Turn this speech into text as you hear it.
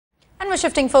And we're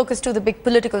shifting focus to the big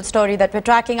political story that we're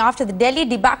tracking. After the Delhi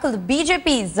debacle, the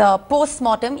BJP's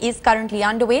post-mortem is currently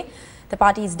underway. The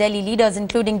party's Delhi leaders,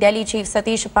 including Delhi Chief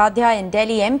Satish Upadhyay and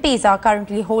Delhi MPs, are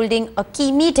currently holding a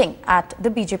key meeting at the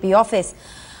BJP office.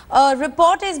 A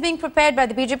report is being prepared by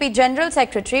the BJP General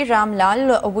Secretary Ram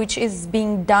Lal, which is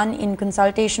being done in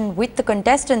consultation with the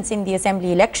contestants in the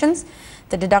assembly elections.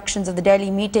 The deductions of the Delhi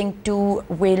meeting too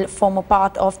will form a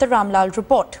part of the Ram Lal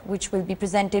report, which will be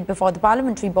presented before the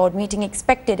Parliamentary Board meeting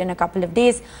expected in a couple of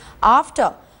days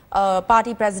after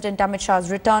Party President Amit Shah's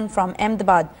return from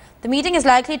Ahmedabad. The meeting is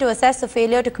likely to assess the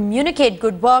failure to communicate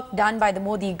good work done by the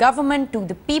Modi government to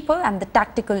the people and the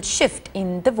tactical shift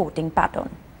in the voting pattern.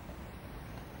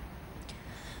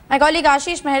 My colleague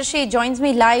Ashish Maharshi joins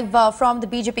me live from the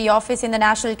BJP office in the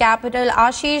national capital.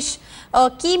 Ashish,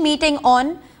 a key meeting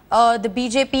on the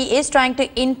BJP is trying to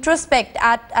introspect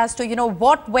as to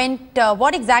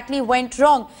what exactly went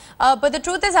wrong. But the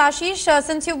truth is, Ashish,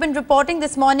 since you've been reporting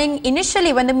this morning,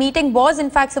 initially when the meeting was in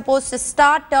fact supposed to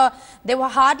start, there were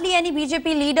hardly any BJP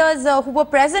leaders who were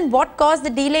present. What caused the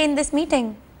delay in this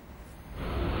meeting?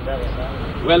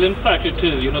 Well, in fact, it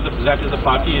is, that is a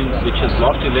party which has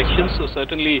lost elections. So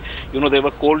certainly, there were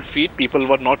cold feet. People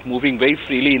were not moving very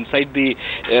freely inside the,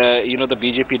 the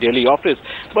BJP Delhi office.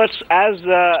 But as,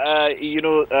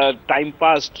 time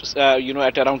passed,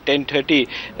 at around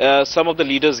 10:30, some of the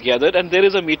leaders gathered, and there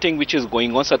is a meeting which is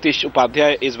going on. Satish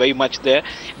Upadhyay is very much there.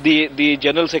 The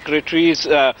general secretaries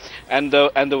they are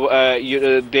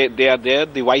there.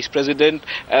 The vice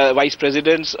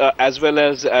presidents, as well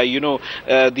as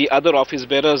the other office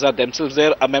bearers are themselves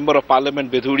there. A member of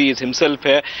parliament, Bidhuri, is himself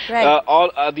here. Right.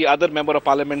 All the other member of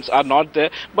parliaments are not there.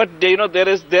 But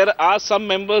there are some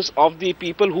members of the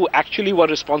people who actually were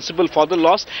responsible for the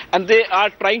loss, and they are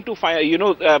trying to find.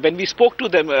 When we spoke to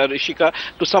them, Rishika,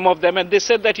 to some of them, and they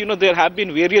said that there have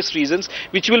been various reasons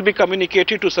which will be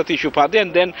communicated to Satish Upadhyay,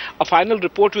 and then a final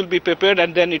report will be prepared,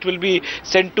 and then it will be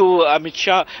sent to Amit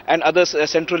Shah and other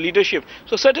central leadership.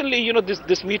 So certainly,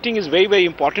 this meeting is very, very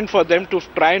important for them to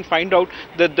try and find out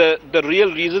the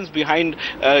real reasons behind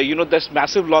this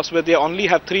massive loss, where they only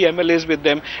have 3 MLAs with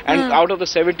them, and out of the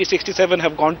 70, 67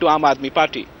 have gone to Aam Aadmi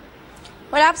Party.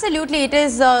 Well, absolutely. It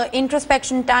is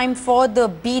introspection time for the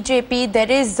BJP.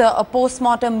 There is a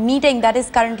post-mortem meeting that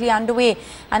is currently underway,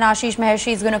 and Ashish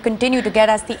Maharshi is going to continue to get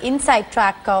us the inside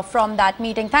track from that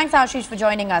meeting. Thanks, Ashish, for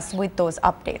joining us with those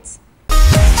updates.